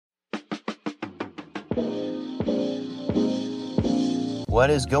What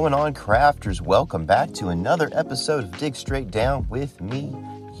is going on, crafters? Welcome back to another episode of Dig Straight Down with me,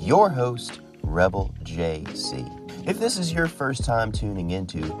 your host, Rebel JC. If this is your first time tuning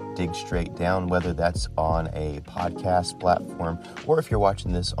into Dig Straight Down, whether that's on a podcast platform or if you're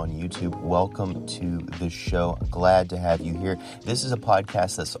watching this on YouTube, welcome to the show. Glad to have you here. This is a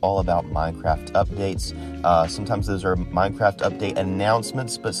podcast that's all about Minecraft updates. Sometimes those are Minecraft update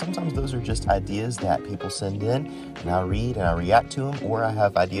announcements, but sometimes those are just ideas that people send in, and I read and I react to them, or I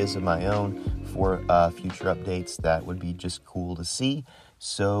have ideas of my own for future updates that would be just cool to see.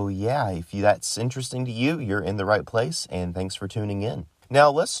 So yeah, if that's interesting to you, you're in the right place, and thanks for tuning in.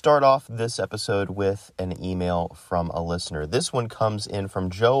 Now, let's start off this episode with an email from a listener. This one comes in from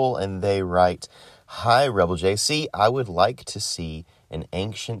Joel, and they write, "Hi, Rebel JC. I would like to see an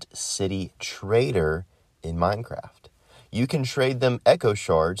ancient city trader in Minecraft. You can trade them echo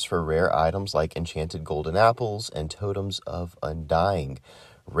shards for rare items like enchanted golden apples and totems of undying.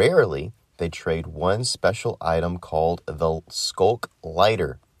 Rarely, they trade one special item called the Skulk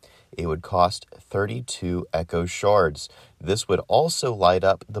Lighter. It would cost 32 echo shards. This would also light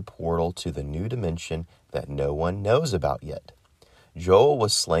up the portal to the new dimension that no one knows about yet. Joel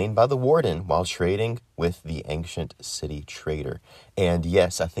was slain by the warden while trading with the ancient city trader." And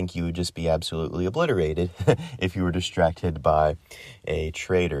yes, I think you would just be absolutely obliterated if you were distracted by a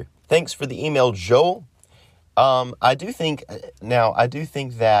trader. Thanks for the email, Joel. I do think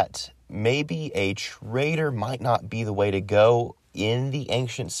that maybe a trader might not be the way to go in the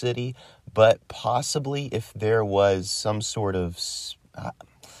ancient city, but possibly if there was some sort of,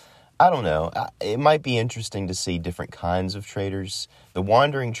 I don't know, it might be interesting to see different kinds of traders. The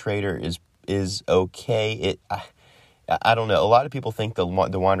wandering trader is okay. I don't know. A lot of people think the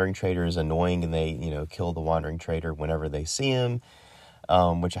wandering trader is annoying, and they kill the wandering trader whenever they see him.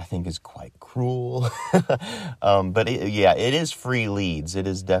 Which I think is quite cruel. But it is free leads. It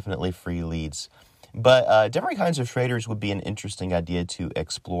is definitely free leads. But different kinds of traders would be an interesting idea to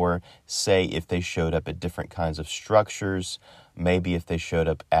explore, say if they showed up at different kinds of structures, maybe if they showed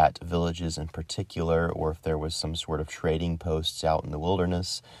up at villages in particular, or if there was some sort of trading posts out in the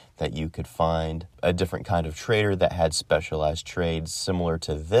wilderness that you could find a different kind of trader that had specialized trades similar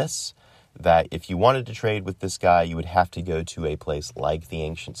to this. That if you wanted to trade with this guy, you would have to go to a place like the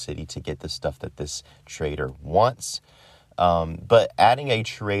ancient city to get the stuff that this trader wants. But adding a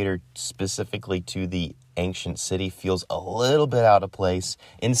trader specifically to the ancient city feels a little bit out of place.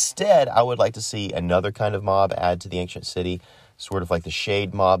 Instead, I would like to see another kind of mob add to the ancient city, sort of like the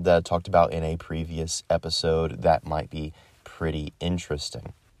shade mob that I talked about in a previous episode. That might be pretty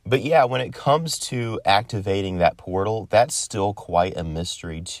interesting. But yeah, when it comes to activating that portal, that's still quite a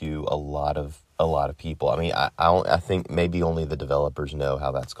mystery to a lot of people. I mean, I think maybe only the developers know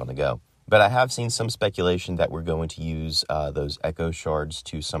how that's going to go. But I have seen some speculation that we're going to use those echo shards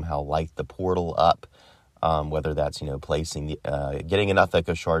to somehow light the portal up. Whether that's placing getting enough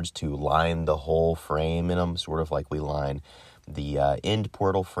echo shards to line the whole frame in them, sort of like we line the end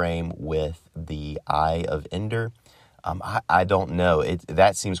portal frame with the Eye of Ender. I don't know.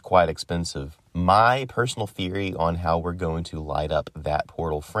 That seems quite expensive. My personal theory on how we're going to light up that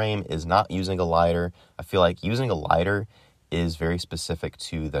portal frame is not using a lighter. I feel like using a lighter is very specific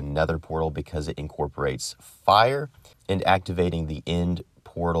to the Nether portal because it incorporates fire, and activating the end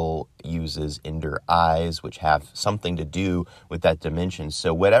portal uses Ender eyes, which have something to do with that dimension.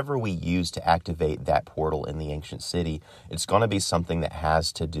 So whatever we use to activate that portal in the ancient city, it's going to be something that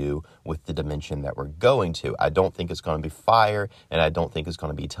has to do with the dimension that we're going to. I don't think it's going to be fire, and I don't think it's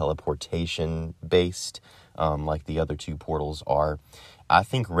going to be teleportation based like the other two portals are. I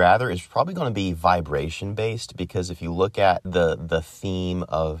think rather it's probably going to be vibration based, because if you look at the theme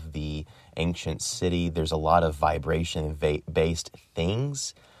of the ancient city, there's a lot of vibration based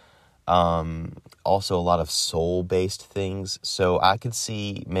things, also a lot of soul based things. So I could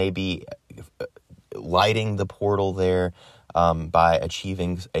see maybe lighting the portal there by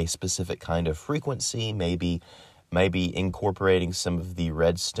achieving a specific kind of frequency, maybe incorporating some of the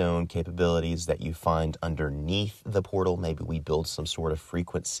redstone capabilities that you find underneath the portal. Maybe we build some sort of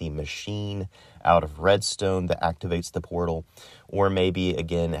frequency machine out of redstone that activates the portal. Or maybe,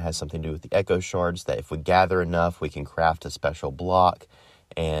 again, it has something to do with the echo shards, that if we gather enough, we can craft a special block,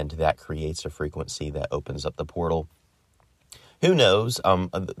 and that creates a frequency that opens up the portal. Who knows?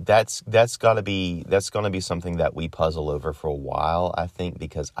 That's gonna be something that we puzzle over for a while, I think,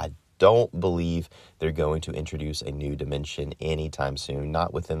 because I don't believe they're going to introduce a new dimension anytime soon,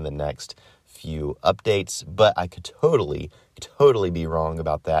 not within the next few updates, but I could totally be wrong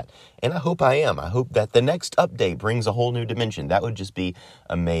about that, and I hope I am. I hope that the next update brings a whole new dimension. That would just be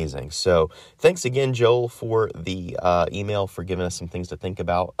amazing. So thanks again, Joel, for the email, for giving us some things to think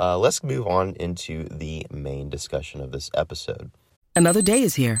about. Let's move on into the main discussion of this episode. Another day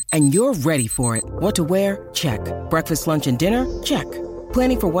is here, and you're ready for it. What to wear? Check. Breakfast, lunch, and dinner? Check.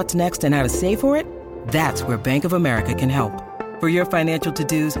 Planning for what's next and how to save for it? That's where Bank of America can help. For your financial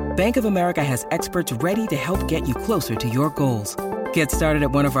to-dos, Bank of America has experts ready to help get you closer to your goals. Get started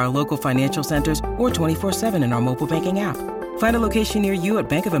at one of our local financial centers or 24/7 in our mobile banking app. Find a location near you at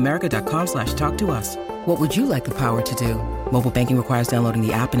bankofamerica.com/talktous. What would you like the power to do? Mobile banking requires downloading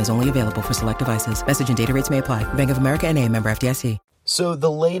the app and is only available for select devices. Message and data rates may apply. Bank of America N.A., member FDIC. So the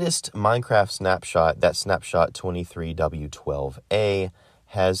latest Minecraft snapshot, that snapshot 23W12A,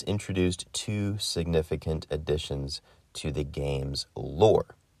 has introduced two significant additions to the game's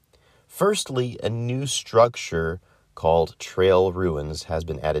lore. Firstly, a new structure called Trail Ruins has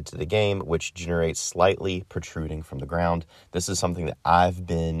been added to the game, which generates slightly protruding from the ground. This is something that I've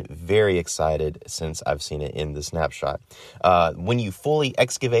been very excited since I've seen it in the snapshot. When you fully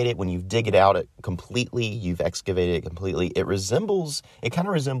excavate it, when you dig it out completely, you've excavated it completely, it kind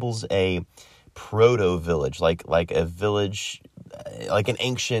of resembles a proto-village, like a village, like an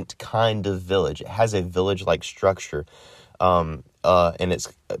ancient kind of village. It has a village-like structure, and it's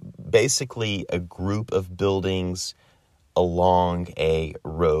basically a group of buildings along a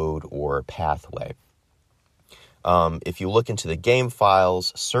road or pathway. If you look into the game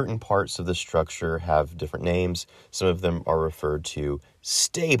files, certain parts of the structure have different names. Some of them are referred to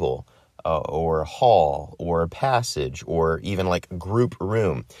stable, or hall, or passage, or even like group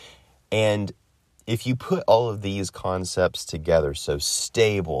room. And if you put all of these concepts together, so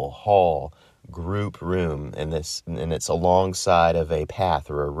stable, hall, group room, and it's alongside of a path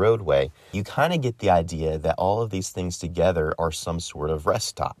or a roadway, you kind of get the idea that all of these things together are some sort of rest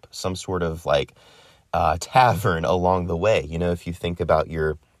stop, some sort of like tavern along the way. You know, if you think about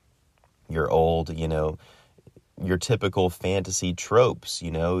your old, your typical fantasy tropes,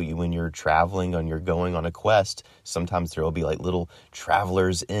 when you're traveling and you're going on a quest, sometimes there will be like little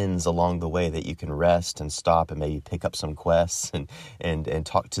travelers' inns along the way that you can rest and stop and maybe pick up some quests and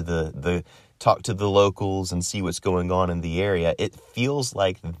talk to the locals and see what's going on in the area. It feels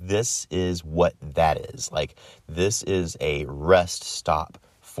like this is what that is. Like, this is a rest stop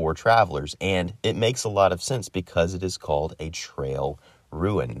for travelers, and it makes a lot of sense because it is called a trail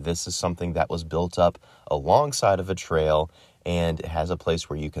ruin. This is something that was built up alongside of a trail, and it has a place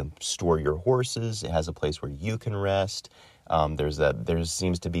where you can store your horses. It has a place where you can rest. There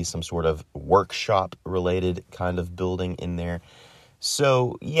seems to be some sort of workshop related kind of building in there.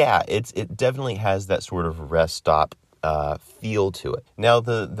 So yeah, it definitely has that sort of rest stop feel to it. Now,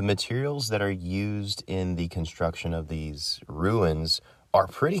 the materials that are used in the construction of these ruins are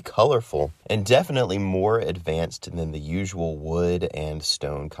pretty colorful and definitely more advanced than the usual wood and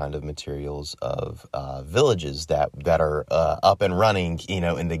stone kind of materials of villages that are up and running,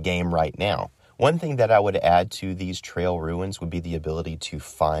 in the game right now. One thing that I would add to these trail ruins would be the ability to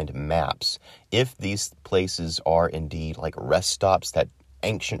find maps. If these places are indeed like rest stops that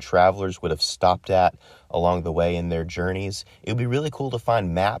ancient travelers would have stopped at along the way in their journeys, it would be really cool to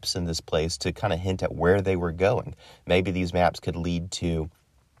find maps in this place to kind of hint at where they were going. Maybe these maps could lead to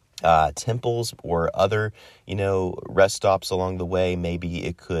temples or other, rest stops along the way. Maybe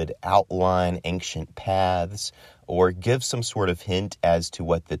it could outline ancient paths or give some sort of hint as to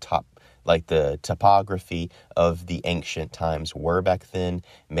what the topography of the ancient times were back then.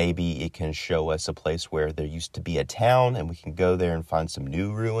 Maybe it can show us a place where there used to be a town and we can go there and find some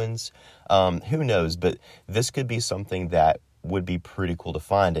new ruins. Who knows? But this could be something that would be pretty cool to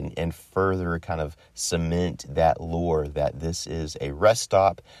find and further kind of cement that lore that this is a rest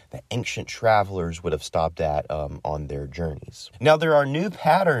stop that ancient travelers would have stopped at on their journeys. Now, there are new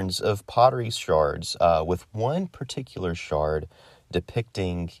patterns of pottery shards, with one particular shard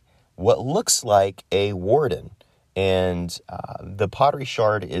depicting what looks like a warden. And the pottery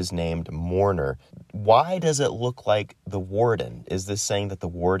shard is named Mourner. Why does it look like the warden? Is this saying that the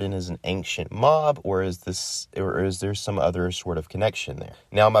warden is an ancient mob, or is there some other sort of connection there?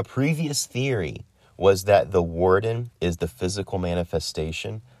 Now, my previous theory was that the warden is the physical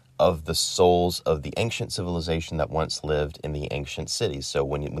manifestation of the souls of the ancient civilization that once lived in the ancient cities. So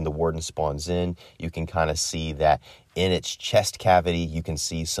when the warden spawns in, you can kind of see that in its chest cavity, you can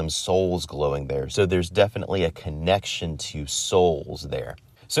see some souls glowing there. So there's definitely a connection to souls there.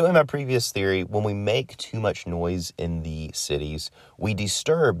 So in my previous theory, when we make too much noise in the cities, we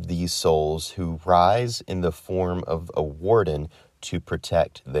disturb these souls who rise in the form of a warden to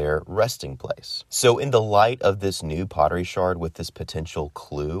protect their resting place. So in the light of this new pottery shard with this potential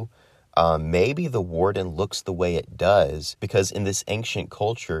clue, maybe the warden looks the way it does because in this ancient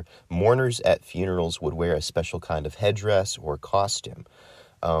culture, mourners at funerals would wear a special kind of headdress or costume.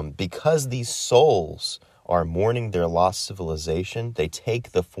 Because these souls are mourning their lost civilization, they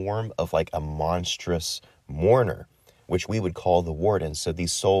take the form of like a monstrous mourner, which we would call the warden. So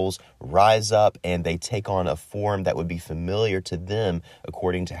these souls rise up and they take on a form that would be familiar to them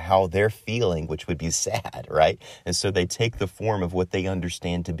according to how they're feeling, which would be sad, right? And so they take the form of what they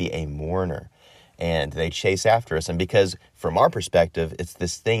understand to be a mourner, and they chase after us. And because from our perspective, it's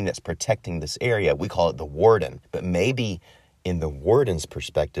this thing that's protecting this area, we call it the warden. But maybe in the warden's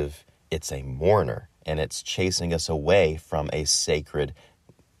perspective, it's a mourner, and it's chasing us away from a sacred,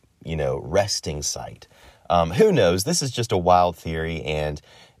 resting site. Who knows? This is just a wild theory, and,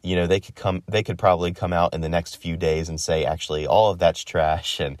 they could probably come out in the next few days and say, actually, all of that's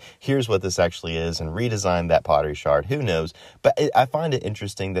trash, and here's what this actually is, and redesign that pottery shard. Who knows? But I find it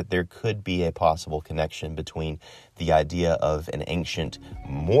interesting that there could be a possible connection between the idea of an ancient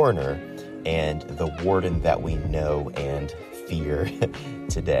mourner and the warden that we know and fear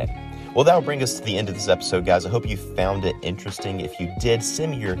today. Well, that'll bring us to the end of this episode, guys. I hope you found it interesting. If you did,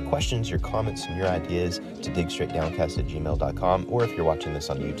 send me your questions, your comments, and your ideas to digstraightdowncast@gmail.com, or if you're watching this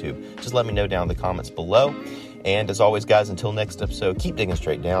on YouTube, just let me know down in the comments below. And as always, guys, until next episode, keep digging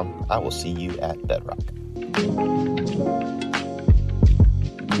straight down. I will see you at Bedrock.